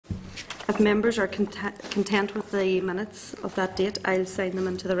If members are content with the minutes of that date, I'll sign them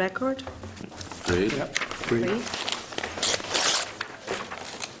into the record. Agreed. Yep. Agreed.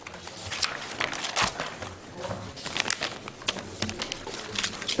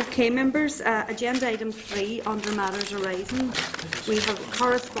 Okay, members, agenda item 3 under matters arising. We have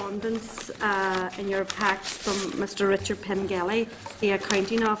correspondence in your packs from Mr Richard Pengelly, the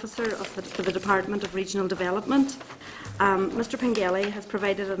Accounting Officer for the Department of Regional Development. Mr Pengelly has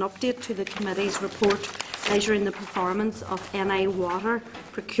provided an update to the Committee's report measuring the performance of NI Water,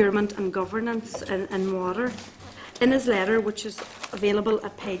 procurement and governance in water. In his letter, which is available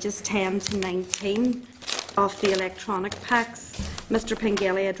at pages 10 to 19 of the electronic packs, Mr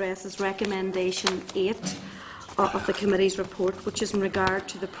Pengelly addresses recommendation 8 of the Committee's report, which is in regard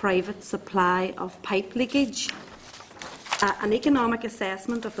to the private supply of pipe leakage. An economic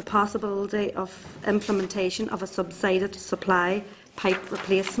assessment of the possibility of implementation of a subsidised supply pipe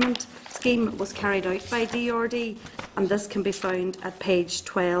replacement scheme was carried out by DRD, and this can be found at page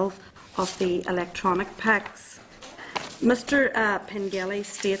 12 of the electronic packs. Mr Pengelly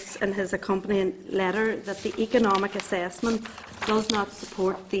states in his accompanying letter that the economic assessment does not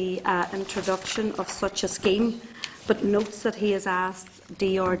support the introduction of such a scheme, but notes that he has asked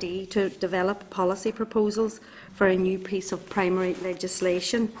DRD to develop policy proposals for a new piece of primary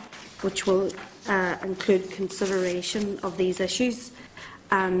legislation which will include consideration of these issues,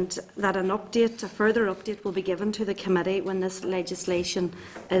 and that a further update will be given to the committee when this legislation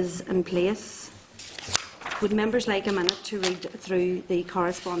is in place. Would members like a minute to read through the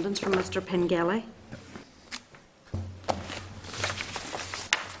correspondence from Mr Pengelly?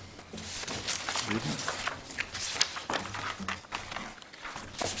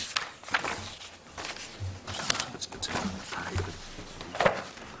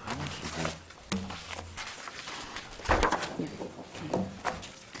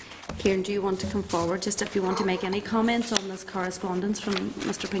 Kieran, do you want to come forward, just if you want to make any comments on this correspondence from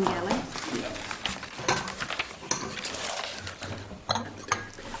Mr Pengelly? Yeah.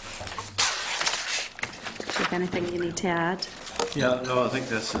 Do you have anything you need to add? Yeah, no, I think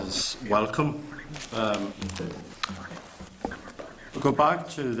this is welcome. We'll go back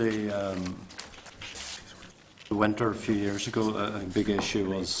to the winter a few years ago. A big issue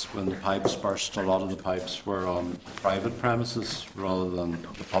was when the pipes burst. A lot of the pipes were on private premises rather than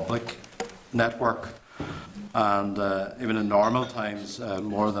the public network. And even in normal times,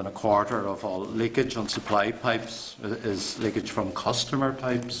 more than a quarter of all leakage on supply pipes is leakage from customer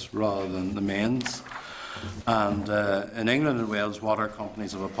pipes rather than the mains. And in England and Wales, water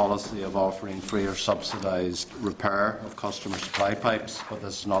companies have a policy of offering free or subsidised repair of customer supply pipes, but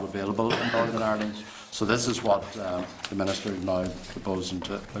this is not available in Northern Ireland. So this is what the Minister is now proposing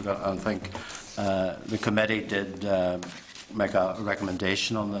to look at. I think the committee did make a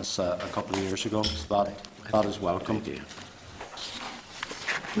recommendation on this a couple of years ago, so that is welcome.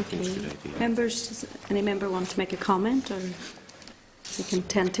 Okay. Members, does any member want to make a comment, or is he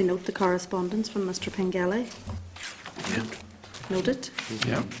content to note the correspondence from Mr Pengelly? Yeah. Noted?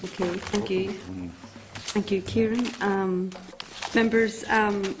 Yeah. Okay, thank you. Thank you, Kieran. Members,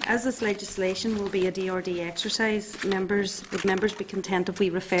 as this legislation will be a DRD exercise, would members be content if we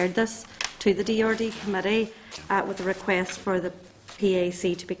referred this to the DRD committee with a request for the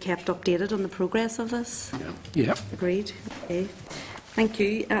PAC to be kept updated on the progress of this? Yeah. Yeah. Agreed. Okay. Thank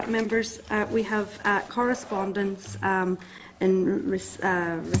you. Members, we have correspondence in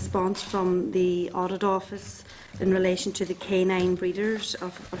response from the Audit Office in relation to the canine breeders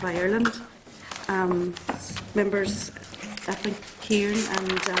of Ireland. Members, I think Kieran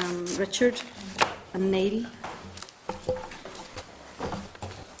and Richard and Neil.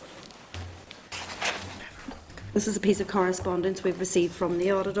 This is a piece of correspondence we've received from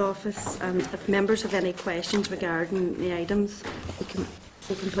the Audit Office, and if members have any questions regarding the items, we can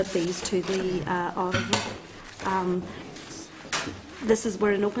put these to the auditor.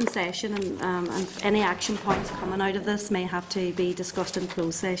 We're in open session, and any action points coming out of this may have to be discussed in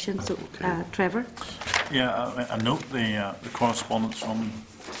closed session. So, Trevor. Yeah, I note the correspondence from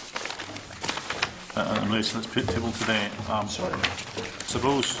in relation to this table today.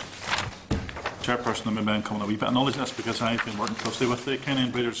 Suppose Chairperson and maybe I'm coming a wee bit of knowledge of this because I've been working closely with the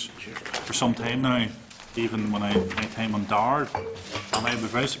canine breeders for some time now, even when I had my time on DARD, and I would be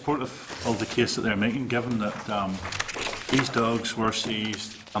very supportive of the case that they're making, given that these dogs were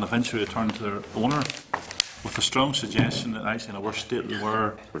seized and eventually returned to their owner, with a strong suggestion that actually in a worse state they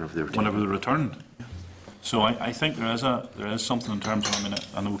were whenever they returned. So I think there is something in terms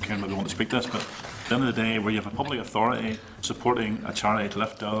of, I know Kieran maybe want to speak to this, but at the end of the day, where you have a public authority supporting a charity to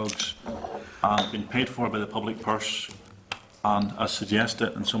lift dogs and being paid for by the public purse, And as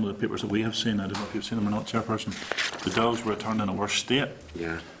suggested in some of the papers that we have seen, I don't know if you've seen them or not, Chairperson, the dogs were returned in a worse state.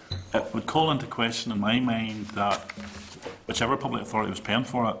 Yeah. It would call into question in my mind that whichever public authority was paying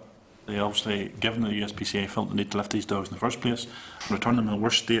for it, they obviously, given the USPCA, felt the need to lift these dogs in the first place and return them in a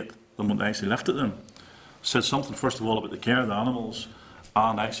worse state than when they actually lifted them. Said something, first of all, about the care of the animals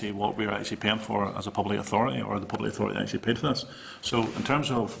and actually what we were actually paying for as a public authority, or the public authority actually paid for this. So in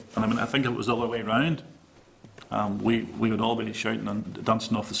terms of, and I mean, I think if it was the other way round, we would all be shouting and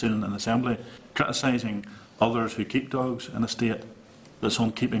dancing off the ceiling in Assembly, criticising others who keep dogs in a state that's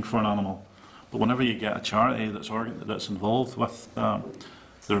on keeping for an animal. But whenever you get a charity that's involved with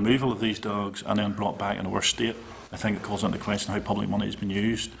the removal of these dogs and then brought back in a worse state, I think it calls into question how public money has been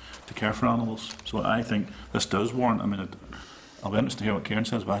used to care for animals. So I think this does warrant, I mean, I'll be interested to hear what Kieran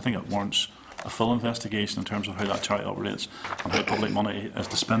says, but I think it warrants a full investigation in terms of how that charity operates and how public money is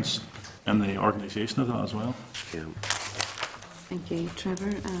dispensed in the organisation of that as well. Yeah. Thank you,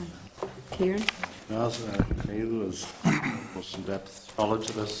 Trevor. Kieran? As Neil is most in-depth knowledge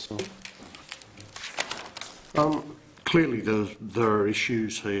of this. So. Clearly there are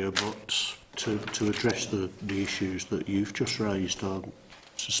issues here, but to address the issues that you've just raised, I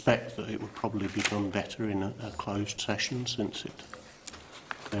suspect that it would probably be done better in a closed session, since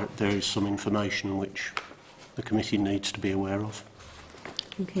there is some information which the committee needs to be aware of.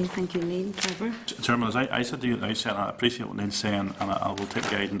 Okay, thank you, Neil. Trevor? Chairman, as I said to you, I appreciate what Neil's saying, and I will take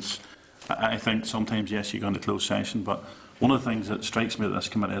guidance. I think sometimes, yes, you go into closed session, but one of the things that strikes me at this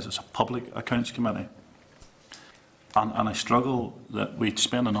committee is it's a public accounts committee. And I struggle that we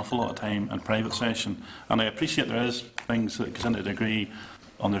spend an awful lot of time in private session. And I appreciate there is things that goes into a degree,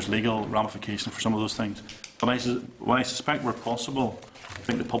 and there's legal ramification for some of those things. But I suspect where possible, I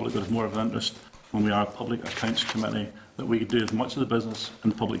think the public would have more of an interest when we are a public accounts committee, that we do as much of the business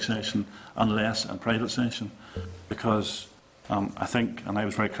in public session and less in private session. Because I think, and I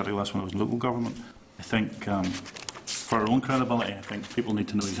was very critical of this when I was in local government, I think for our own credibility, I think people need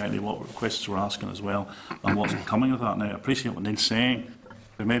to know exactly what questions we're asking as well and what's coming of that. Now, I appreciate what Neil's saying.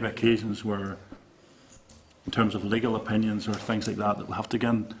 There may be occasions where, in terms of legal opinions or things like that, that we'll have to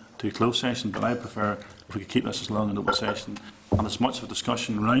get into a closed session, but I prefer if we could keep this as long an open session and as much of a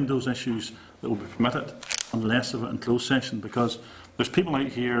discussion around those issues that will be permitted and less of it in closed session, because there's people out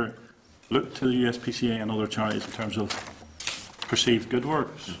here look to the USPCA and other charities in terms of perceived good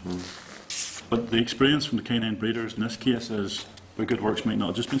works. But the experience from the canine breeders in this case is their good works might not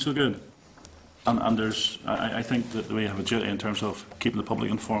have just been so good. And there's, I think that we have a duty in terms of keeping the public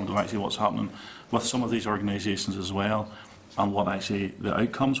informed of actually what's happening with some of these organisations as well, and what actually the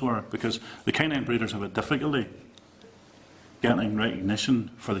outcomes were, because the canine breeders have a difficulty getting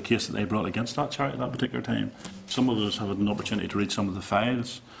recognition for the case that they brought against that charity at that particular time. Some of us have had an opportunity to read some of the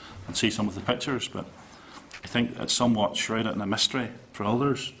files and see some of the pictures, but I think it's somewhat shrouded in a mystery for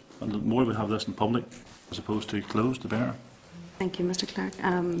others, and the more we have this in public as opposed to closed, the better. Thank you, Mr Clark.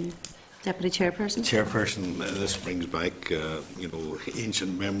 Deputy Chairperson. Chairperson, this brings back,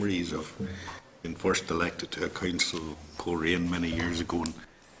 ancient memories of being first elected to a council, Coleraine, many years ago, and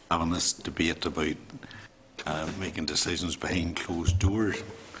having this debate about making decisions behind closed doors.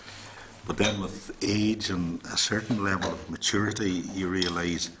 But then with age and a certain level of maturity, you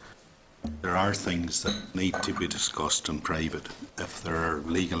realise there are things that need to be discussed in private. If there are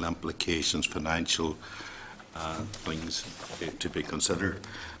legal implications, financial things to be considered.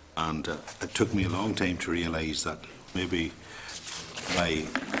 And it took me a long time to realise that maybe by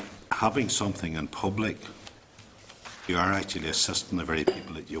having something in public, you are actually assisting the very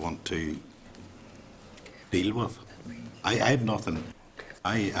people that you want to deal with. I have nothing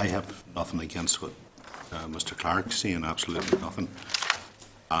against what Mr Clark's saying, absolutely nothing.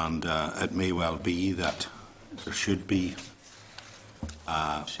 And it may well be that there should be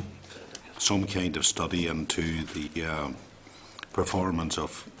some kind of study into the performance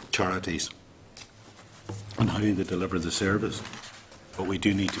of charities and how they deliver the service. But we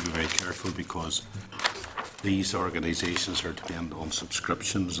do need to be very careful, because these organisations are dependent on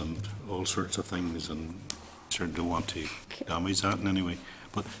subscriptions and all sorts of things, and certainly don't want to damage that in any way.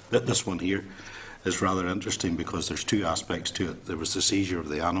 But this one here is rather interesting, because there's two aspects to it. There was the seizure of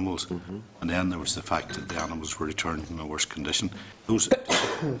the animals, and then there was the fact that the animals were returned in a worse condition. Those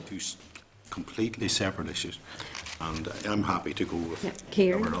are two completely separate issues, and I'm happy to go with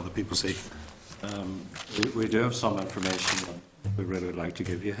whatever other people say. We do have some information that we really would like to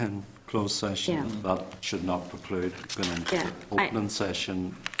give you in closed session. Yeah. That should not preclude going into opening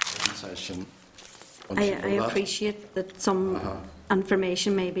session, I appreciate that some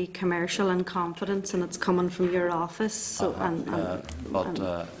information may be commercial in confidence and it's coming from your office, so, and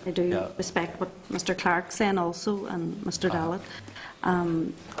I do respect what Mr Clark's saying also, and Mr Dallett.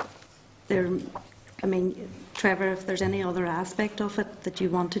 I mean, Trevor, if there's any other aspect of it that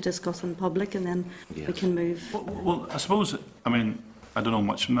you want to discuss in public, and then we can move. Well, I suppose, I mean, I don't know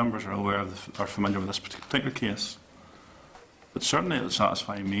much members are aware of are familiar with this particular case, but certainly it would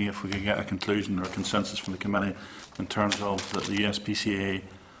satisfy me if we could get a conclusion or a consensus from the committee in terms of that the USPCA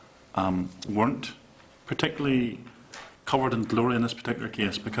weren't particularly covered in glory in this particular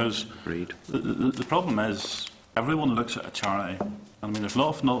case, because the problem is everyone looks at a charity. I mean, there's an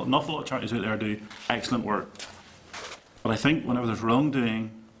awful lot of charities out there do excellent work, but I think whenever there's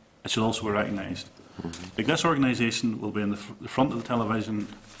wrongdoing, it should also be recognised. Like, this organisation will be in the front of the television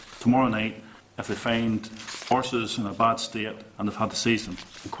tomorrow night if they find horses in a bad state and they've had to seize them,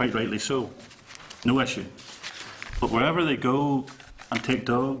 and quite rightly so, no issue. But wherever they go and take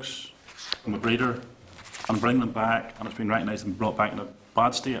dogs from a breeder and bring them back, and it's been recognised and brought back in a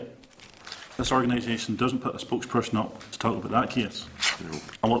bad state, this organisation doesn't put a spokesperson up to talk about that case.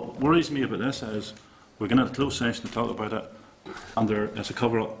 And what worries me about this is we're going to have a closed session to talk about it, and there is a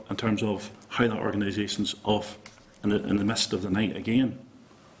cover-up in terms of how that organisation's off in the midst of the night again.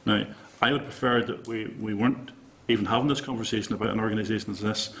 Now, I would prefer that we weren't even having this conversation about an organisation as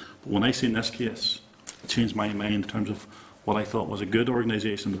this, but when I seen this case, it changed my mind in terms of what I thought was a good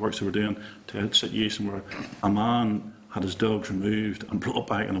organisation, the works they were doing, to a situation where a man had his dogs removed and brought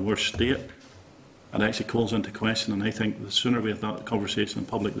back in a worse state. It actually calls into question, and I think the sooner we have that conversation in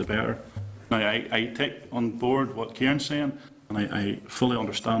public, the better. Now, I take on board what Kieran's saying, and I fully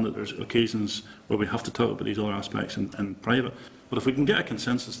understand that there's occasions where we have to talk about these other aspects in private. But if we can get a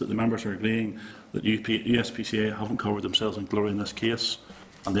consensus that the members are agreeing that USPCA haven't covered themselves in glory in this case,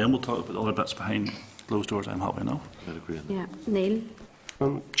 and then we'll talk about the other bits behind closed doors, I'm happy enough. I'd agree on that. Yeah,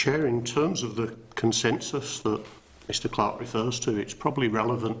 Neil? Chair, in terms of the consensus that Mr Clark refers to, it's probably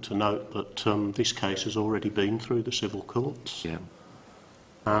relevant to note that this case has already been through the civil courts,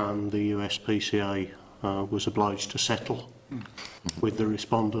 and the USPCA was obliged to settle with the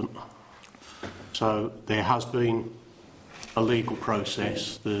respondent. So there has been a legal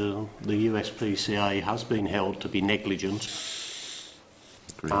process. The USPCA has been held to be negligent,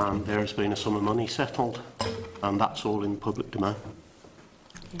 and there has been a sum of money settled, and that's all in the public domain.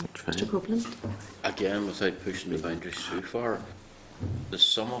 Mr Copeland? Again, without pushing the boundaries too far, the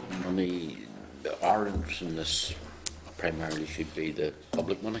sum of money, our interest in this primarily should be the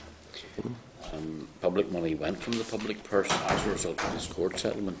public money. Public money went from the public purse as a result of this court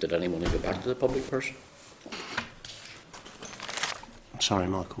settlement. Did any money go back to the public purse? Sorry,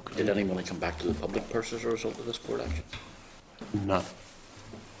 Michael. Did any money come back to the public purse as a result of this court action? No.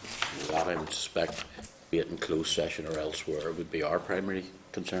 That, I would suspect, be it in closed session or elsewhere, would be our primary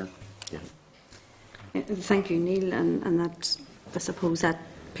concern. Thank you, Neil, and that, I suppose that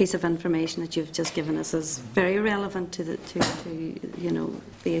piece of information that you've just given us is very relevant to you know,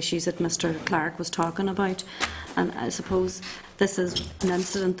 the issues that Mr Clark was talking about. And I suppose this is an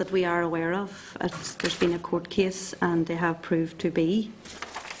incident that we are aware of. There's been a court case and they have proved to be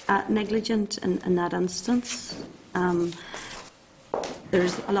negligent in that instance.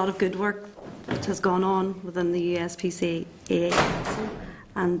 There's a lot of good work that has gone on within the USPCA also,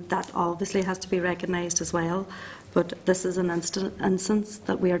 and that obviously has to be recognised as well. But this is an instance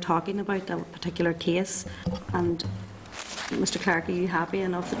that we are talking about, a particular case. And Mr Clark, are you happy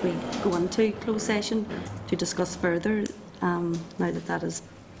enough that we go into closed session to discuss further, now that is,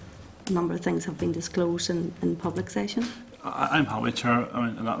 a number of things have been disclosed in public session? I'm happy, Chair. I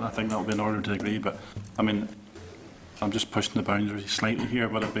mean, and I think that will be in order to agree. But I mean, I'm just pushing the boundaries slightly here.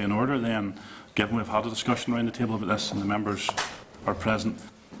 Would it be in order then, given we've had a discussion around the table about this and the members are present,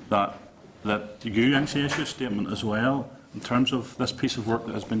 that you actually issue a statement as well in terms of this piece of work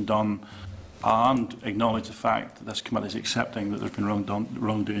that has been done, and acknowledge the fact that this committee is accepting that there's been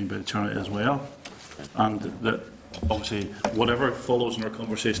wrongdoing by the charity as well, and that obviously whatever follows in our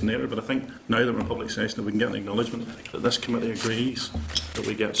conversation later, but I think now that we're in public session that we can get an acknowledgement that this committee agrees that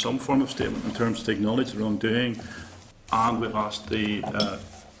we get some form of statement in terms to acknowledge the wrongdoing, and we've asked the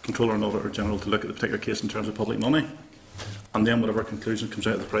Controller and Auditor General to look at the particular case in terms of public money, and then whatever conclusion comes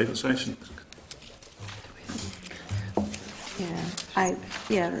out of the private session.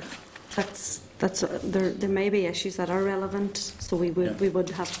 There may be issues that are relevant, so we would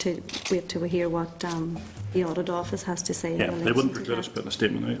have to wait till we hear what the audit office has to say. Yeah, they wouldn't preclude us putting a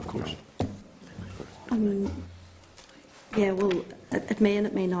statement out, of course. Yeah, well, it may and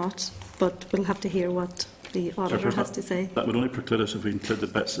it may not, but we'll have to hear what the auditor has to say. That would only preclude us if we include the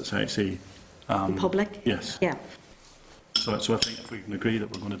bits that's actually In public? Yes. Yeah. So I think if we can agree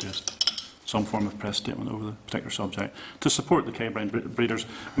that we're going to do some form of press statement over the particular subject to support the K-Brown breeders.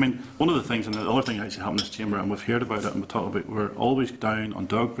 I mean, one of the things, and the other thing that actually happened in this chamber, and we've heard about it and we talk about, we're always down on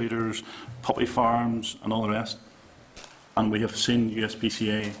dog breeders, puppy farms and all the rest. And we have seen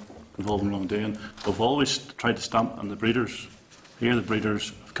USPCA involved in wrongdoing. We've always tried to stamp on the breeders. Here the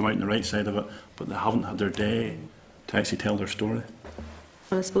breeders have come out on the right side of it, but they haven't had their day to actually tell their story.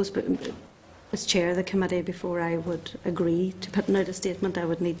 Well, I suppose, but as chair of the committee, before I would agree to putting out a statement, I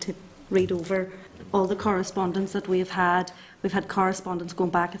would need to read over all the correspondence that we've had. We've had correspondence going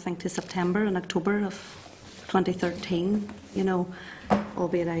back, I think, to September and October of 2013, you know,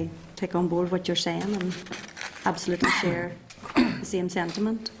 albeit I take on board what you're saying and absolutely share the same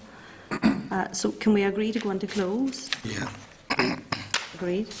sentiment. So can we agree to go into close? Yeah.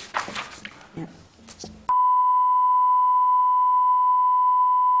 Agreed? Yeah.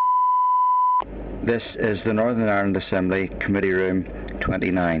 This is the Northern Ireland Assembly Committee Room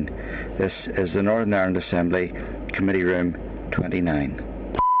 29. This is the Northern Ireland Assembly Committee Room 29.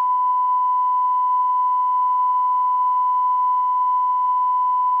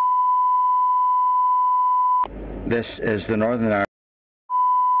 This is the Northern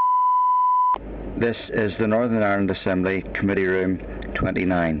Ireland Assembly Committee Room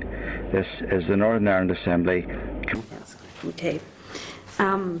 29. This is the Northern Ireland Assembly. Okay.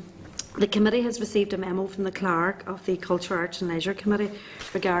 The committee has received a memo from the clerk of the Culture, Arts and Leisure Committee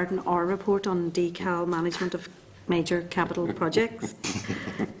regarding our report on decal management of major capital projects.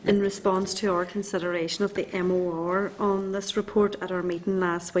 In response to our consideration of the MOR on this report at our meeting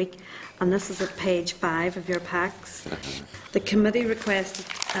last week, and this is at page 5 of your packs, the committee requested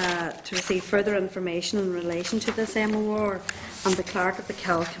to receive further information in relation to this MOR, and the clerk of the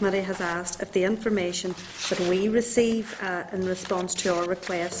CAL committee has asked if the information that we receive in response to our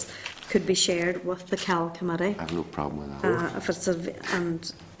request could be shared with the CAL committee. I have no problem with that. If it's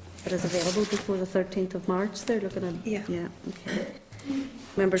and it is available before the 13th of March. They're looking at okay.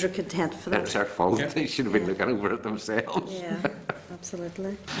 Members are content for that. It's their fault. They should have been looking over it themselves. Yeah,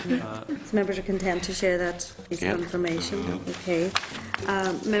 absolutely. So members are content to share that piece of information. Okay.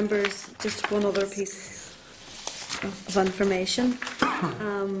 Members, just one other piece of information.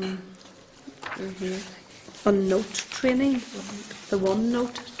 On note training, the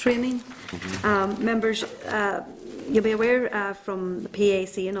OneNote training. Members, you'll be aware from the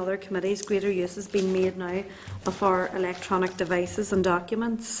PAC and other committees, greater use has been made now of our electronic devices and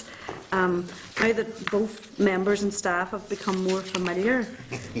documents. Now that both members and staff have become more familiar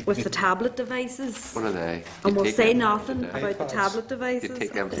with the tablet devices, What are they? and we'll say nothing about the tablet devices.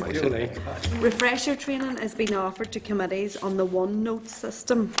 Refresher training is being offered to committees on the OneNote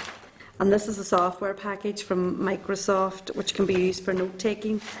system. And this is a software package from Microsoft which can be used for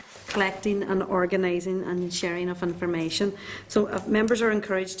note-taking, collecting and organising and sharing of information. So members are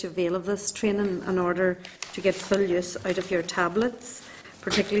encouraged to avail of this training in order to get full use out of your tablets,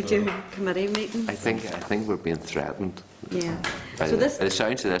 particularly during committee meetings. I think we're being threatened. Yeah. By So this.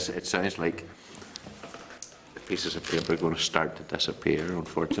 this, It sounds like pieces of paper are going to start to disappear,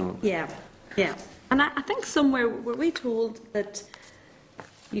 unfortunately. yeah. And I think somewhere, were we told that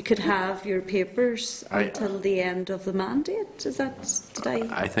you could have your papers until the end of the mandate? Is that, did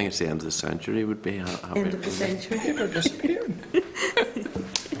I? I think it's the end of the century would be End of the century.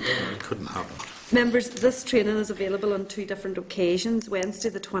 Couldn't happen. Members, this training is available on 2 different occasions, Wednesday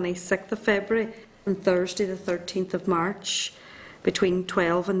the 26th of February and Thursday the 13th of March, between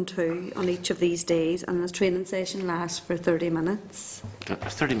 12 and 2 on each of these days, and the training session lasts for 30 minutes.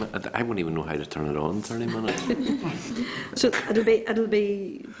 30 minutes. I wouldn't even know how to turn it on. 30 minutes. So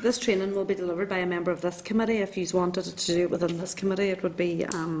this training will be delivered by a member of this committee. If you wanted to do it within this committee, it would be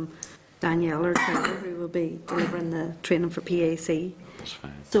Danielle or Trevor who will be delivering the training for PAC. That's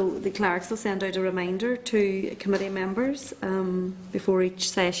fine. So the clerks will send out a reminder to committee members before each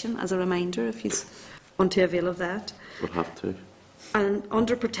session as a reminder if you want to avail of that. We'll have to. And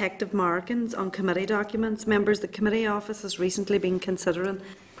under protective markings on committee documents, members, the committee office has recently been considering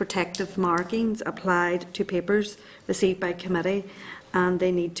protective markings applied to papers received by committee, and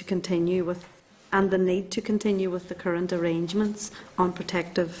they need to continue with the current arrangements on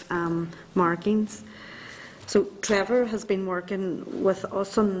protective markings. So Trevor has been working with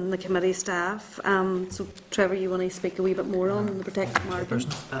us on the committee staff. So Trevor, you want to speak a wee bit more on the protective marking?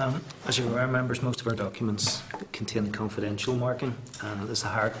 As you're aware, members, most of our documents contain the confidential marking, and there's a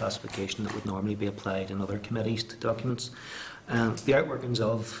higher classification that would normally be applied in other committees to documents. The outworkings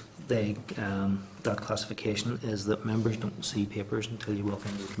of that classification is that members don't see papers until you walk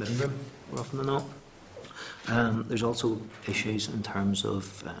into the committee room, more often than not. There's also issues in terms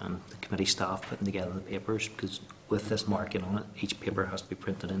of the committee staff putting together the papers, because with this marking on it, each paper has to be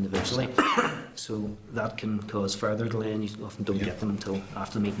printed individually. So that can cause further delay, and you often don't get them until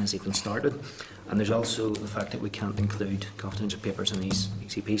after the meeting has even started. And there's also the fact that we can't include confidential papers in these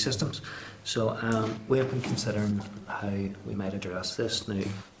ECP systems. So we have been considering how we might address this. Now,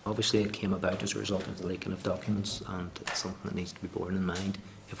 obviously it came about as a result of the leaking of documents, and it's something that needs to be borne in mind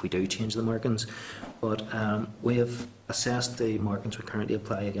if we do change the markings. But we have assessed the markings we currently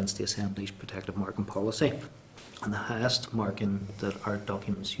apply against the Assembly's protective marking policy. And the highest marking that our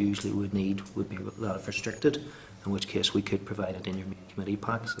documents usually would need would be that of restricted, in which case we could provide it in your main committee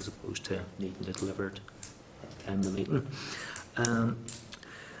packs as opposed to needing it delivered at the time of the meeting.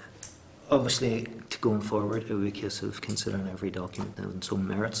 Obviously, going forward, it would be a case of considering every document and its own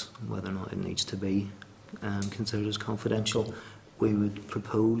merits, whether or not it needs to be considered as confidential. We would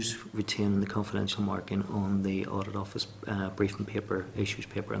propose retaining the confidential marking on the Audit Office briefing paper, issues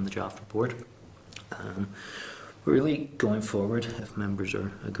paper and the draft report. Really, going forward, if members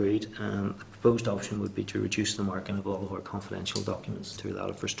are agreed, the proposed option would be to reduce the marking of all of our confidential documents to that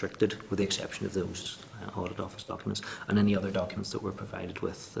of restricted, with the exception of those Audit Office documents and any other documents that we're provided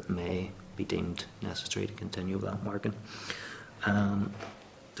with that may be deemed necessary to continue with that marking.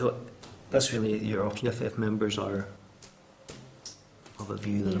 So that's really your option if members are of a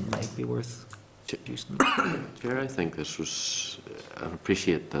view that it might be worth reducing. Chair, I think this was, I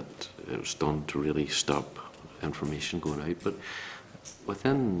appreciate that it was done to really stop information going out, but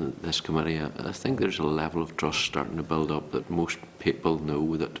within this committee, I think there's a level of trust starting to build up that most people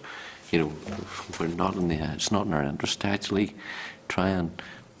know that, you know, we're not in the, it's not in our interest to actually try and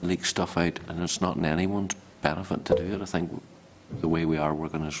leak stuff out, and it's not in anyone's benefit to do it. I think the way we are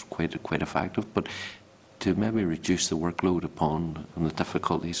working is quite effective, but to maybe reduce the workload upon and the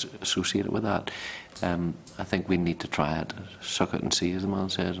difficulties associated with that, I think we need to try it, suck it and see, as the man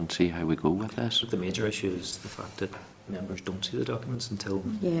says, and see how we go with this. But the major issue is the fact that members don't see the documents until...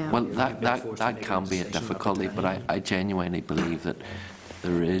 Yeah. Well, that can be a difficulty, but I genuinely believe that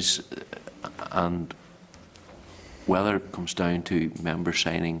there is, and whether it comes down to members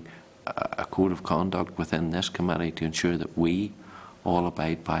signing a code of conduct within this committee to ensure that we all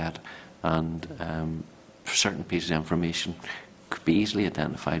abide by it, and certain pieces of information could be easily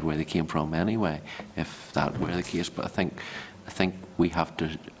identified where they came from anyway, if that were the case. But I think we have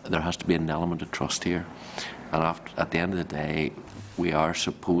to. There has to be an element of trust here, and at the end of the day, we are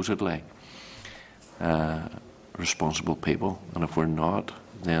supposedly responsible people, and if we're not,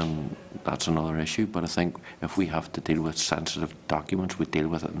 then that's another issue. But I think if we have to deal with sensitive documents, we deal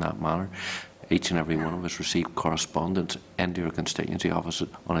with it in that manner. Each and every one of us receive correspondence into your constituency office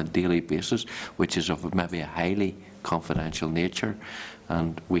on a daily basis, which is of maybe a highly confidential nature,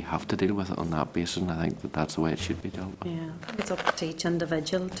 and we have to deal with it on that basis, and I think that that's the way it should be dealt with. Yeah, it's up to each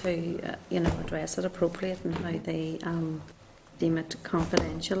individual to, address it appropriate and how they deem it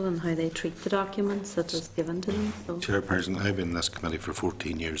confidential and how they treat the documents that is given to them. So. Chairperson, I've been in this committee for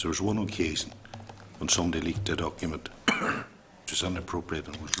 14 years. There was one occasion when somebody leaked a document which was inappropriate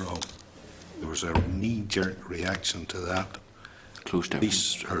and was wrong. There was a knee-jerk reaction to that. Close down. The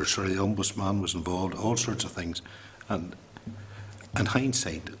Ombudsman was involved, all sorts of things. And in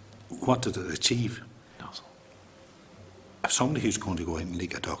hindsight, what did it achieve? Nothing. If somebody who's going to go out and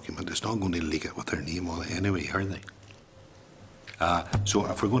leak a document is not going to leak it with their name on it anyway, are they? So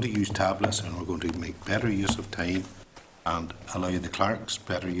if we're going to use tablets and we're going to make better use of time and allow the clerks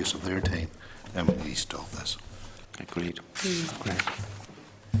better use of their time, then we need to stop this. Agreed. Agreed.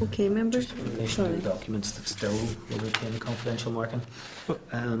 Okay, members. In relation to the documents that still will retain the confidential marking.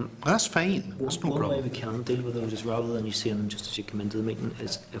 That's fine. That's no One way problem. we can deal with those is, rather than you seeing them just as you come into the meeting,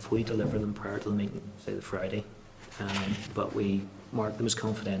 is if we deliver them prior to the meeting, say the Friday, but we mark them as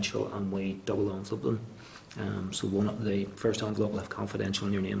confidential and we double envelope them. So the first envelope will have confidential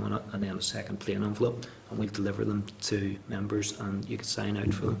and your name on it, and then a second plain envelope, and we'll deliver them to members, and you can sign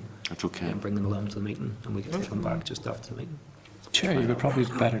out for them. That's okay. And bring them along to the meeting, and we can take them back just after the meeting. Chair, you would probably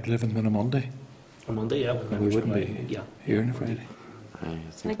better deliver them on a Monday. On Monday, yeah. We wouldn't be here on a Friday. I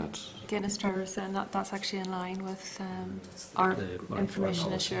think that's... Guinness Tower saying that that's actually in line with our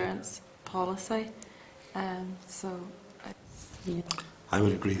information assurance policy. I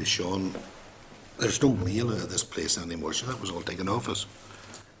would agree with Sean. There's no mail out of this place anymore, so that was all taken off us.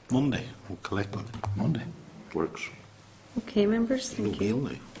 Monday, we'll collect them. Monday. Works. Okay, members. No Thank you.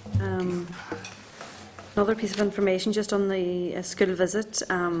 mail now. Another piece of information just on the school visit,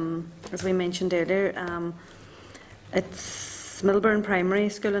 as we mentioned earlier, it's Millburn Primary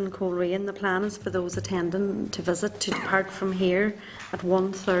School in Coleraine. The plan is for those attending to visit to depart from here at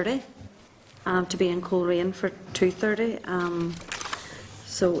 1:30 to be in Coleraine for 2:30.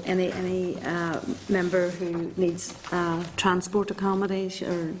 So any member who needs transport accommodation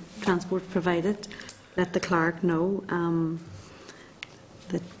or transport provided, let the clerk know.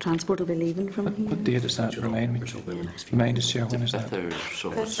 The transport will be leaving from here. What date is that? Remind us, Chair, when is that? Fifth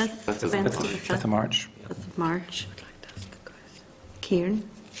or so. Fifth Fifth Wednesday, of the 5th of March. 5th of March. Kieran?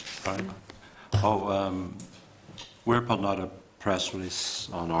 Right. We're putting out a press release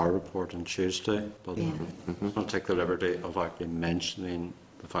on our report on Tuesday, but Yeah. I'm going to take the liberty of actually mentioning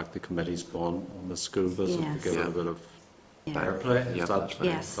the fact the committee's gone on the school visit Yes. to give it Yeah. a bit of Yeah. fair play. Yeah, Is that that's fine.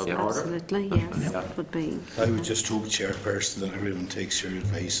 Yes, in order? absolutely, yes. Yeah. That would be, I would just hope, Chairperson, that everyone takes your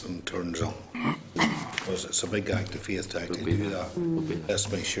advice and turns up. Because it's a big act of faith to actually do that.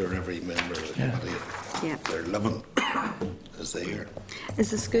 Let's make sure every member of the committee, yeah. they're living, is there.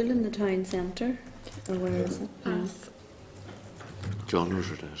 Is the school in the town centre? Or where is it? No. John knows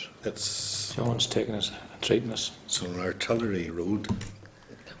it is. It's John's taking us, treating us. on Artillery Road.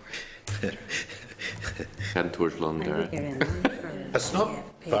 Heading towards I London. think you're in there. It's not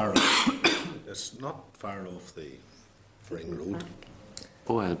far off, it's not far off the Ring Road.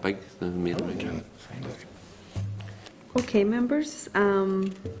 Oh, I'll big the main ring. Okay, members.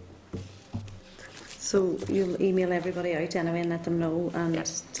 So you'll email everybody out anyway and let them know, and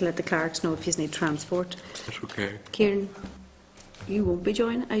to let the clerks know if you need transport. That's okay. Kieran, you won't be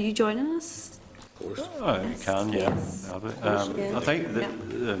joining. Are you joining us? Of course. You can, yeah. Yeah. I think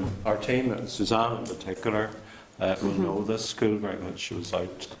that our team, Suzanne in particular, will know this school very much. She was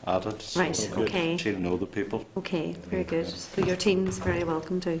out at it. So Right, it'll be good. okay. She'll know the people. Okay, very good. So your team's very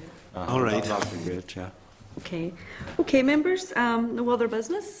welcome too. All right. That'll be great, yeah. Okay. Okay, members, no other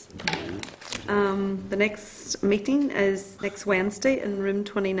business. The next meeting is next Wednesday in room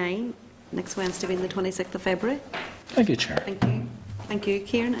 29. Next Wednesday being the 26th of February. Thank you, Chair. Thank you. Thank you,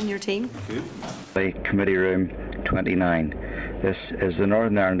 Kieran, and your team. Committee Room 29. This is the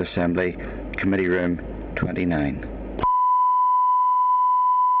Northern Ireland Assembly, Committee Room 29.